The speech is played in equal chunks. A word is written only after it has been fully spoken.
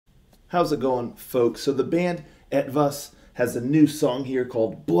How's it going, folks? So the band Etwas has a new song here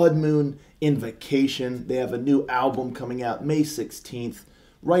called Bloodmoon, Invocation. They have a new album coming out May 16th,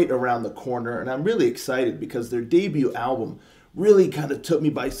 right around the corner, and I'm really excited because their debut album really kind of took me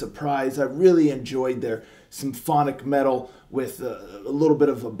by surprise. I really enjoyed their symphonic metal with a little bit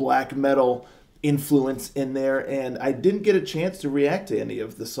of a black metal influence in there, and I didn't get a chance to react to any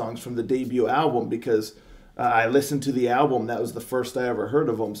of the songs from the debut album because I listened to the album. That was the first I ever heard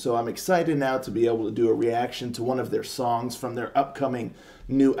of them. So I'm excited now to be able to do a reaction to one of their songs from their upcoming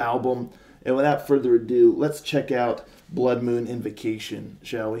new album. And without further ado, let's check out Bloodmoon Invocation,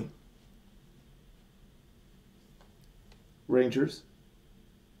 shall we? Rangers,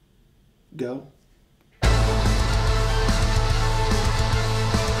 go.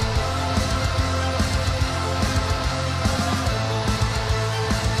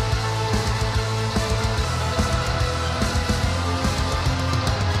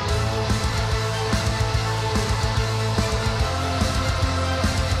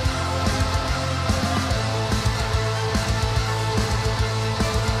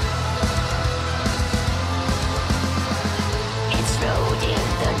 It's rode in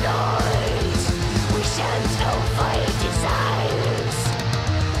the night.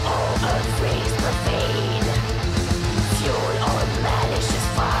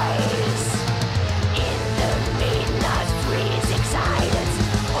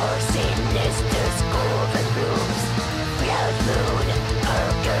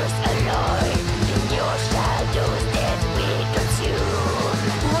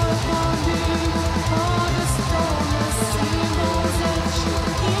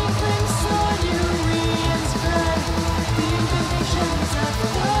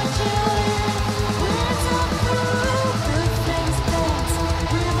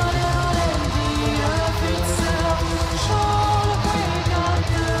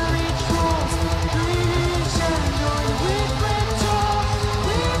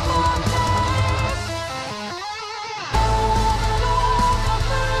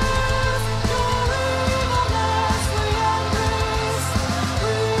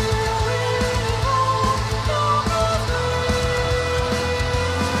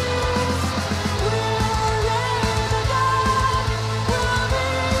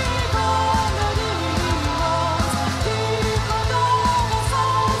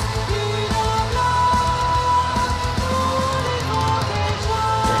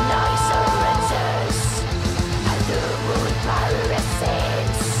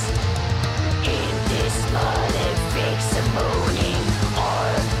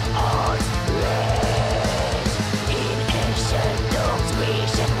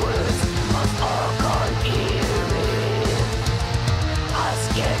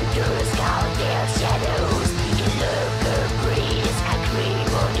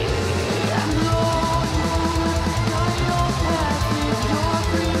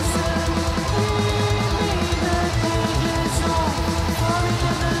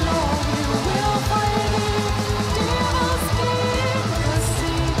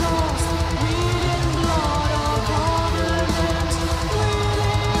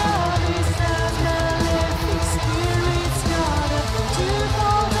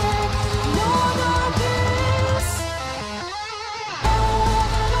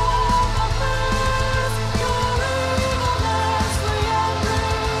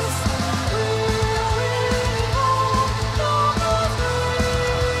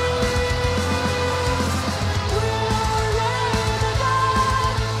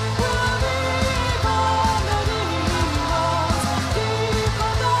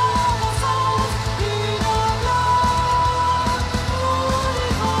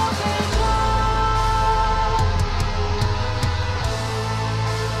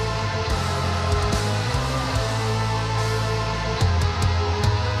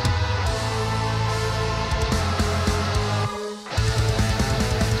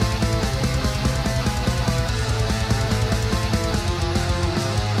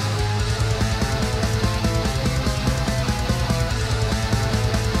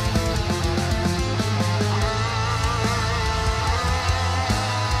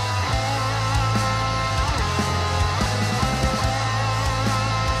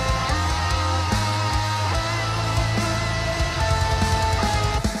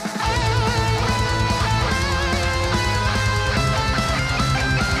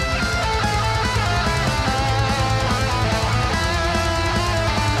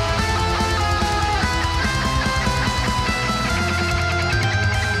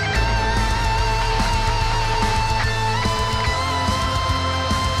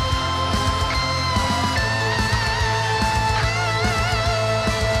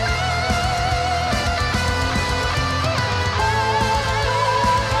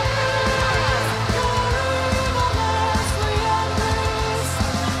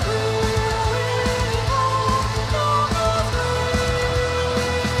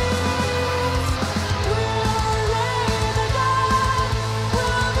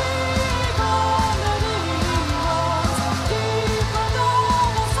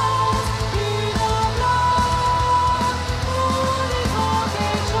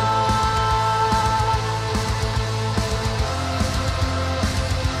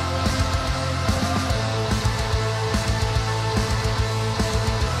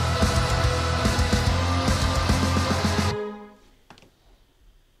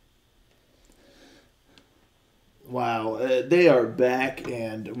 Wow, they are back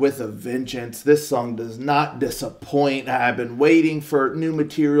and with a vengeance. This song does not disappoint. I've been waiting for new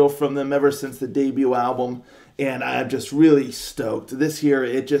material from them ever since the debut album, and I'm just really stoked. This here,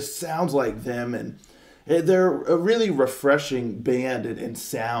 it just sounds like them, and they're a really refreshing band and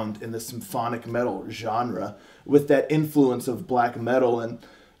sound in the symphonic metal genre with that influence of black metal. And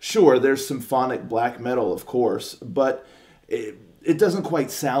sure, there's symphonic black metal, of course, but it doesn't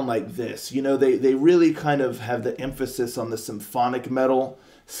quite sound like this. You know, they really kind of have the emphasis on the symphonic metal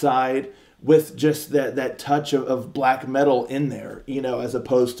side with just that touch of black metal in there, you know, as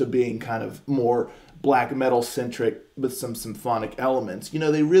opposed to being kind of more black metal centric with some symphonic elements. You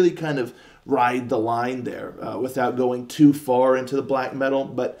know, they really kind of ride the line there without going too far into the black metal,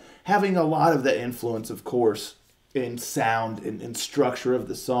 but having a lot of that influence, of course, in sound and structure of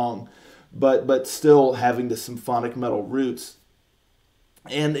the song, but still having the symphonic metal roots.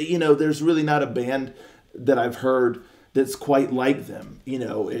 And, you know, there's really not a band that I've heard that's quite like them, you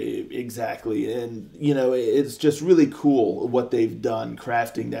know, exactly. And, you know, it's just really cool what they've done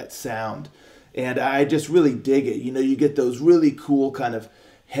crafting that sound. And I just really dig it. You know, you get those really cool kind of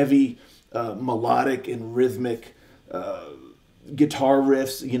heavy melodic and rhythmic guitar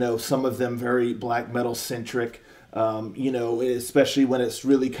riffs, you know, some of them very black metal centric, you know, especially when it's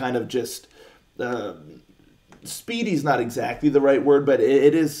really kind of just... speedy's not exactly the right word, but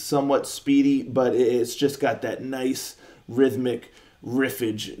it is somewhat speedy, but it's just got that nice rhythmic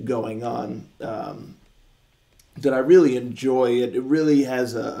riffage going on that I really enjoy. It really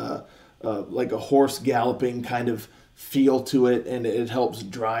has a like a horse galloping kind of feel to it, and it helps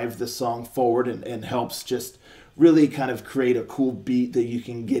drive the song forward and helps just really kind of create a cool beat that you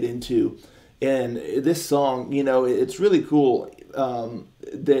can get into. And this song, you know, it's really cool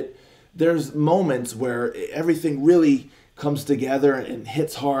that there's moments where everything really comes together and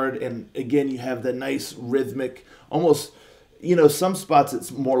hits hard. And again, you have the nice rhythmic, almost, you know, some spots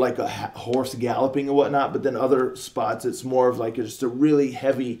it's more like a horse galloping and whatnot, but then other spots it's more of like just a really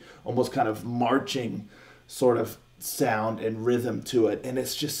heavy, almost kind of marching sort of sound and rhythm to it. And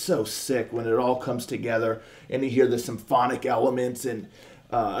it's just so sick when it all comes together and you hear the symphonic elements. And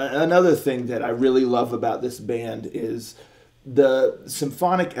another thing that I really love about this band is the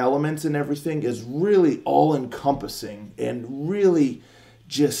symphonic elements and everything is really all-encompassing and really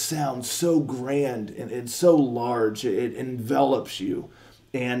just sounds so grand and so large. It envelops you,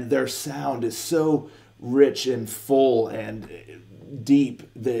 and their sound is so rich and full and deep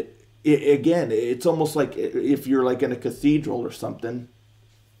that, again, it's almost like if you're like in a cathedral or something,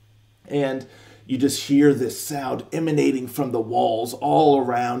 and you just hear this sound emanating from the walls all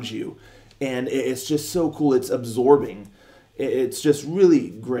around you, and it's just so cool. It's absorbing. It's just really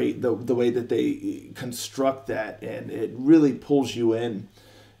great the way that they construct that, and it really pulls you in.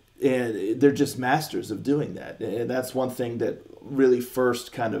 And they're just masters of doing that. And that's one thing that really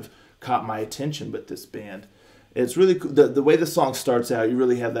first kind of caught my attention with this band. It's really cool. The way the song starts out, you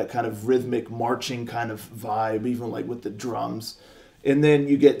really have that kind of rhythmic marching kind of vibe, even like with the drums. And then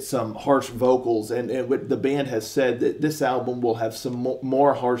you get some harsh vocals. And what the band has said that this album will have some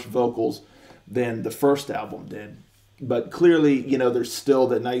more harsh vocals than the first album did. But clearly, you know, there's still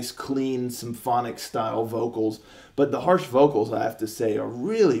the nice, clean, symphonic style vocals. But the harsh vocals, I have to say, are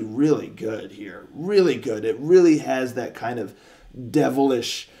really, really good here. Really good. It really has that kind of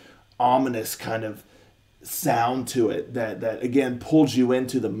devilish, ominous kind of sound to it that again, pulls you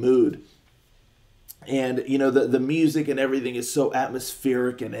into the mood. And, you know, the music and everything is so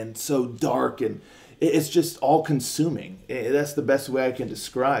atmospheric and so dark, and it's just all-consuming. That's the best way I can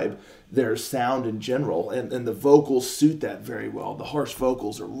describe their sound in general, and the vocals suit that very well. The harsh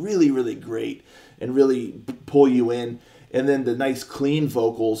vocals are really, really great and really pull you in. And then the nice, clean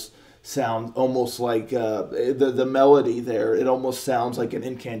vocals sound almost like the melody there. It almost sounds like an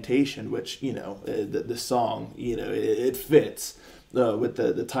incantation, which, you know, the song, you know, it fits with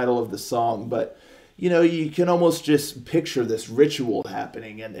the title of the song. But, you know, you can almost just picture this ritual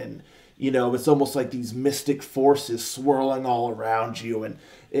happening, and you know, it's almost like these mystic forces swirling all around you, and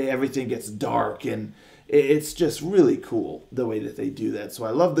everything gets dark, and it's just really cool the way that they do that. So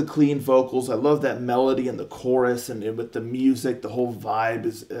I love the clean vocals. I love that melody and the chorus, and with the music, the whole vibe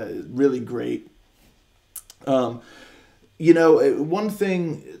is really great. You know, one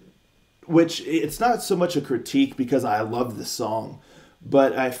thing, which it's not so much a critique because I love the song,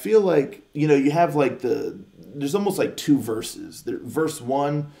 but I feel like, you know, you have like there's almost like two verses. Verse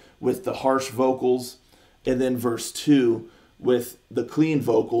 1 with the harsh vocals, and then verse 2 with the clean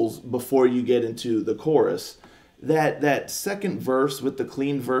vocals before you get into the chorus. That second verse with the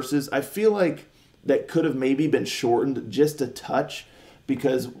clean verses, I feel like that could have maybe been shortened just a touch,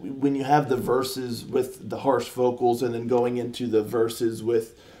 because when you have the verses with the harsh vocals and then going into the verses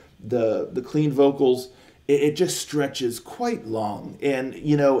with the clean vocals, it just stretches quite long. And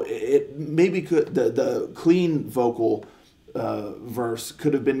you know, it maybe could the clean vocal verse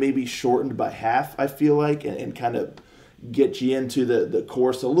could have been maybe shortened by half, I feel like, and kind of get you into the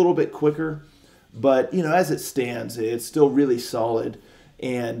chorus a little bit quicker. But you know, as it stands, it's still really solid.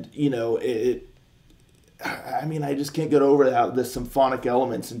 And you know, I mean, I just can't get over the symphonic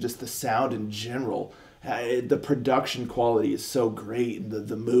elements and just the sound in general. The production quality is so great, and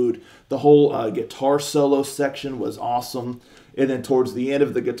the mood. The whole guitar solo section was awesome. And then towards the end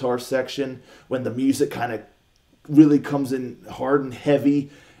of the guitar section, when the music kind of really comes in hard and heavy,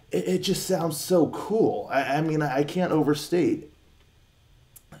 it just sounds so cool. I mean, I can't overstate.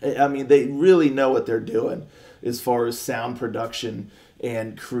 I mean, they really know what they're doing as far as sound production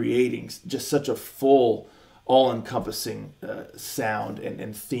and creating just such a full, all-encompassing sound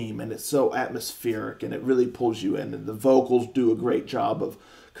and theme, and it's so atmospheric, and it really pulls you in, and the vocals do a great job of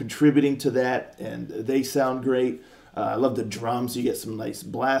contributing to that, and they sound great. I love the drums. You get some nice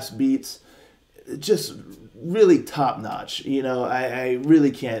blast beats. Just really top-notch. You know, I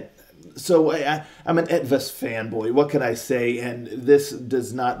really can't. So I'm an Etwas fanboy. What can I say? And this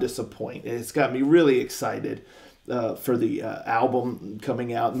does not disappoint. It's got me really excited for the album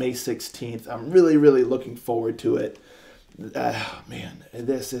coming out May 16th. I'm really, really looking forward to it. Man,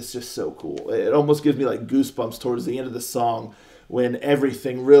 this is just so cool. It almost gives me like goosebumps towards the end of the song when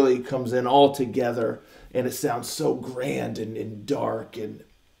everything really comes in all together and it sounds so grand and dark, and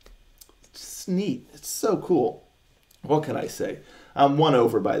it's neat. It's so cool. What can I say? I'm won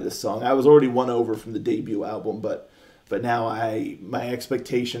over by this song. I was already won over from the debut album, but now my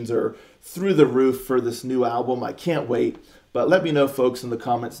expectations are through the roof for this new album. I can't wait. But let me know, folks, in the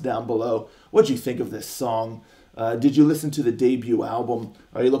comments down below, what you think of this song. Did you listen to the debut album?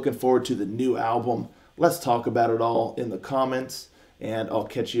 Are you looking forward to the new album? Let's talk about it all in the comments, and I'll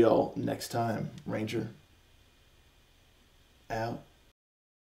catch you all next time. Ranger out.